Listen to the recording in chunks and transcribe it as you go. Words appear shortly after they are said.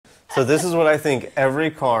So this is what I think every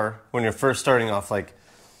car, when you're first starting off, like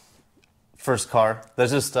first car,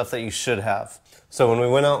 this is stuff that you should have. So when we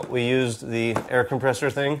went out, we used the air compressor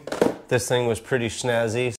thing. This thing was pretty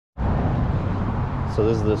snazzy. So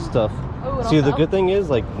this is the stuff. Oh, see, the good thing is,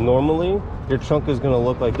 like, normally your trunk is going to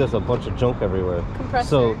look like this, a bunch of junk everywhere. Compressor.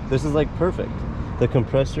 So this is like perfect. The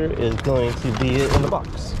compressor is going to be in the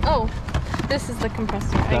box. Oh, this is the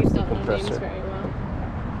compressor. I That's just the don't know compressor. names very well.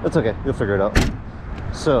 That's okay, you'll figure it out.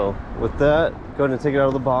 So with that, go ahead and take it out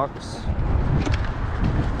of the box.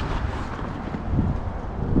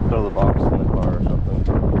 Put it out of the box in the car or something.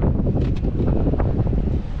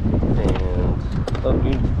 And oh,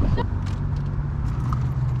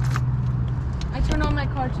 I turn on my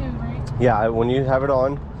car too, right? yeah, when you have it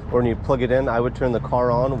on or when you plug it in, I would turn the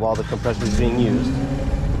car on while the compressor is being used.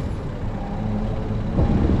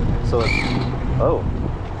 So let's, oh,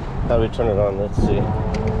 how do we turn it on? Let's see.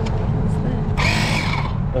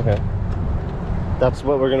 Okay. That's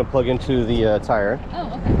what we're going to plug into the tire. Oh,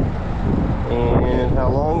 okay. And how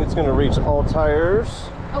long it's going to reach all tires.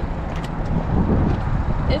 Oh.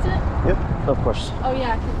 Is it? Yep, of course. Oh,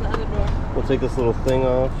 yeah, because the other door. We'll take this little thing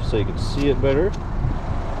off so you can see it better.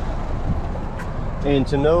 And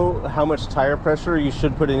to know how much tire pressure you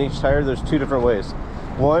should put in each tire, there's two different ways.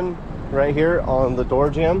 One, right here on the door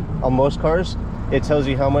jamb, on most cars, it tells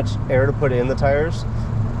you how much air to put in the tires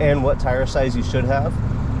and what tire size you should have.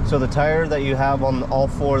 So the tire that you have on all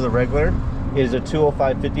four of the regular is a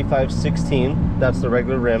 205/55/16. That's the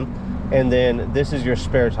regular rim. And then this is your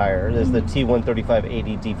spare tire. This is the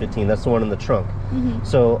T135/80 D15. That's the one in the trunk.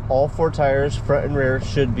 So all four tires, front and rear,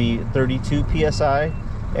 should be 32 PSI,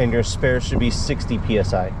 and your spare should be 60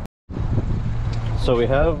 PSI. So we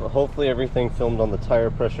have hopefully everything filmed on the tire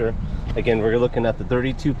pressure. Again, we're looking at the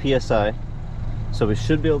 32 PSI. So we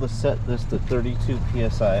should be able to set this to 32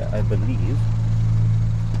 PSI, I believe.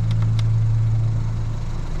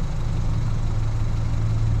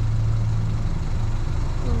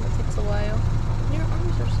 That takes a while. Your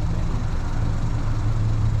arms are so big.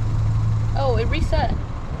 Oh, it reset.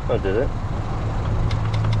 Oh, did it?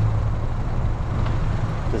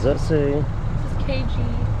 Does that say This is kg.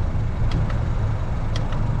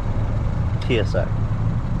 PSI?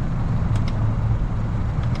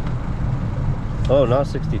 Oh, not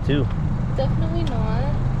 62. Definitely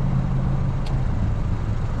not.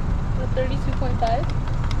 The 32.5?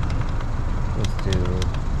 Let's do,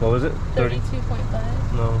 what was it?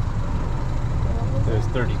 32.5. No, What was it was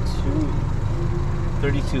 32.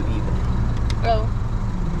 32 even. Oh.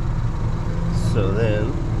 So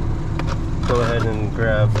then, go ahead and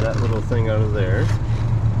grab that little thing out of there.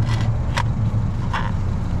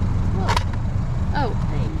 Oh,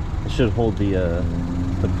 hey. It should hold the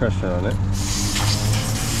pressure on it.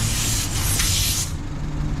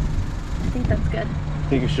 I think that's good. I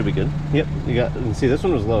think it should be good. Yep, you got, and see, this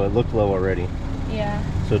one was low. It looked low already. Yeah.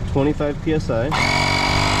 So 25 PSI. It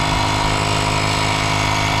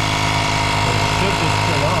should just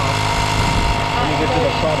turn off when you get to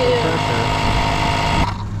the proper pressure.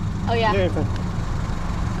 Oh, yeah. Yeah, you're fine.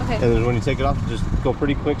 Okay. And then when you take it off, just go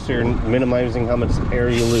pretty quick so you're minimizing how much air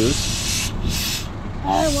you lose.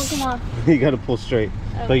 Oh, it won't come off. You got to pull straight,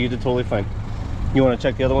 Okay. but you did totally fine. You want to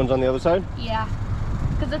check the other ones on the other side? Yeah.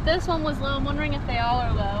 Because if this one was low, I'm wondering if they all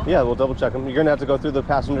are low. Yeah, we'll double check them. You're going to have to go through the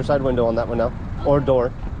passenger side window on that one now, or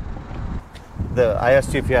door. I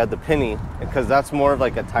asked you if you had the penny, because that's more of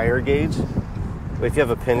like a tire gauge. If you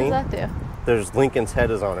have a penny, What does that do? there's Lincoln's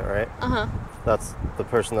head is on it, right? Uh-huh. That's the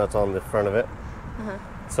person that's on the front of it. Uh-huh.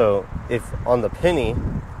 So if on the penny,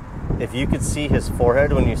 if you could see his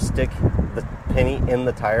forehead when you stick the penny in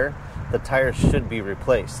the tire should be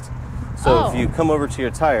replaced. So if you come over to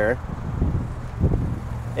your tire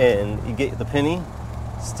and you get the penny,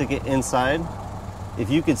 stick it inside. If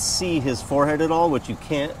you could see his forehead at all, which you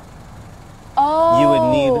can't, you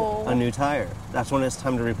would need a new tire. That's when it's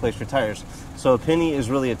time to replace your tires. So a penny is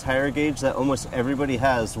really a tire gauge that almost everybody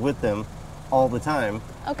has with them all the time,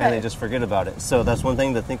 and they just forget about it. So that's one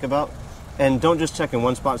thing to think about. And don't just check in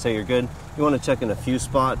one spot and say you're good. You want to check in a few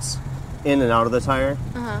spots in and out of the tire.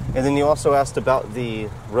 And then you also asked about the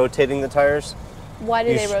rotating the tires. Why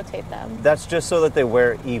do they rotate them? That's just so that they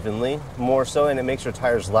wear evenly, more so, and it makes your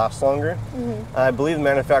tires last longer. I believe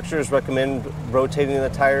manufacturers recommend rotating the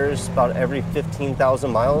tires about every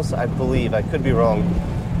 15,000 miles, I believe. I could be wrong.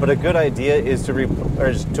 But a good idea is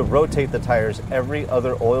to rotate the tires every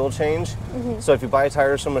other oil change. So if you buy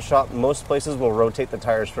tires from a shop, most places will rotate the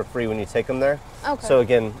tires for free when you take them there. So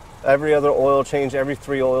again, every other oil change, every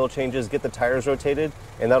 3 oil changes, get the tires rotated,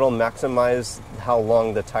 and that'll maximize how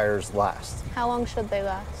long the tires last. How long should they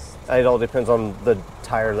last? It all depends on the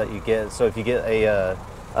tire that you get. So if you get a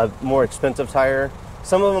a more expensive tire.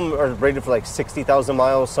 Some of them are rated for like 60,000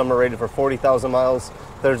 miles. Some are rated for 40,000 miles.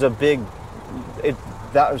 There's a big,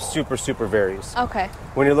 that super varies. Okay.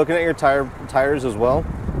 When you're looking at your tires as well,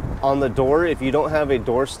 on the door, if you don't have a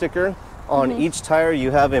door sticker, on each tire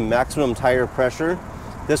you have a maximum tire pressure.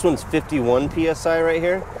 This one's 51 PSI right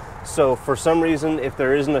here. So for some reason, if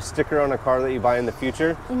there isn't a sticker on a car that you buy in the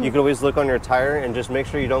future, you can always look on your tire and just make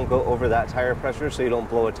sure you don't go over that tire pressure so you don't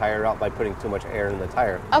blow a tire out by putting too much air in the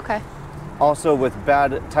tire. Okay. Also, with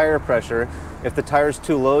bad tire pressure, if the tire's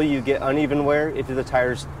too low, you get uneven wear. If the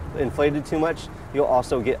tire's inflated too much, you'll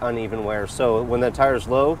also get uneven wear. So when the tire's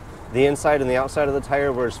low, the inside and the outside of the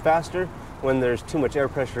tire wears faster. When there's too much air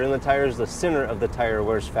pressure in the tires, the center of the tire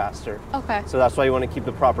wears faster. Okay. So that's why you want to keep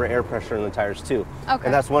the proper air pressure in the tires too. Okay.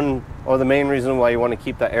 And that's one, or the main reason why you want to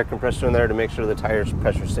keep that air compressor in there, to make sure the tire's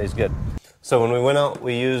pressure stays good. So when we went out,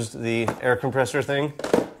 we used the air compressor thing.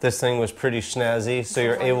 This thing was pretty snazzy, so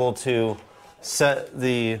you're able to set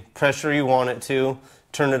the pressure you want it to,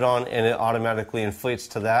 turn it on, and it automatically inflates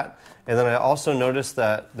to that. And then I also noticed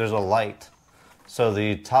that there's a light. So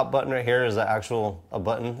the top button right here is a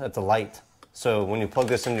button that's a light. So when you plug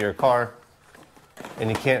this into your car and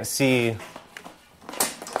you can't see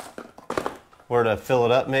where to fill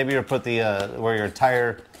it up maybe, or put the, where your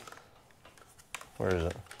tire, where is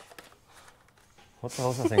it? What the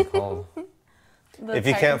hell is that thing called? If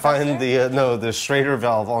you can't find the Schrader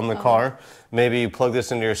valve on the car, maybe you plug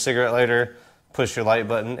this into your cigarette lighter, push your light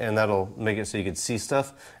button, and that'll make it so you can see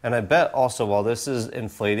stuff. And I bet also while this is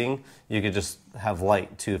inflating, you could just have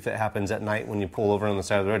light too. If it happens at night when you pull over on the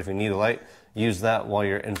side of the road, if you need a light, use that while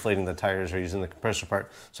you're inflating the tires or using the compressor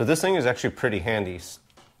part. So this thing is actually pretty handy.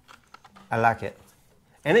 I like it.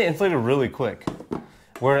 And it inflated really quick.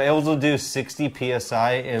 We're able to do 60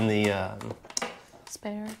 PSI in the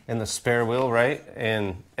spare wheel, right?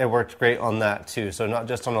 And it worked great on that too. So not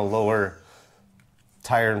just on a lower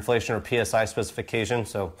tire inflation or PSI specification.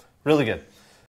 So really good.